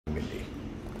family.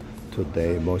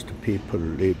 Today, most people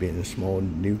live in small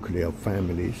nuclear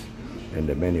families,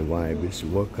 and many wives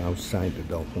work outside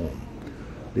the home.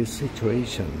 This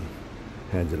situation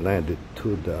has led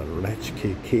to the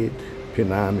latchkey kid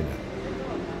phenomenon.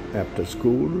 After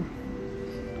school,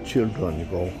 children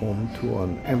go home to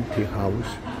an empty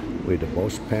house with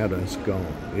both parents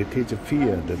gone. It is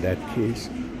feared that kids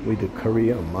with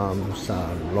career moms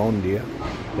are lonelier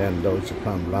than those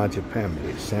from larger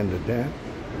families, and that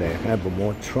they have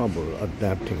more trouble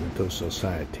adapting to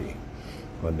society.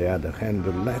 On the other hand,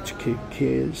 the latchkey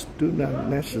kids do not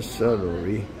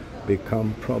necessarily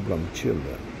become problem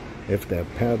children if their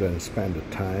parents spend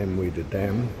time with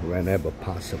them whenever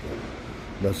possible.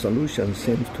 The solution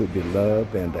seems to be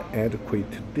love and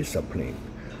adequate discipline.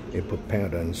 If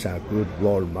parents are good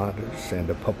role models and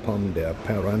perform their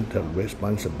parental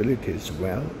responsibilities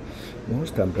well,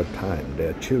 most of the time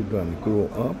their children grow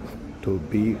up to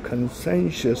be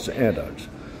conscientious adults,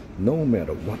 no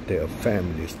matter what their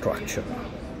family structure.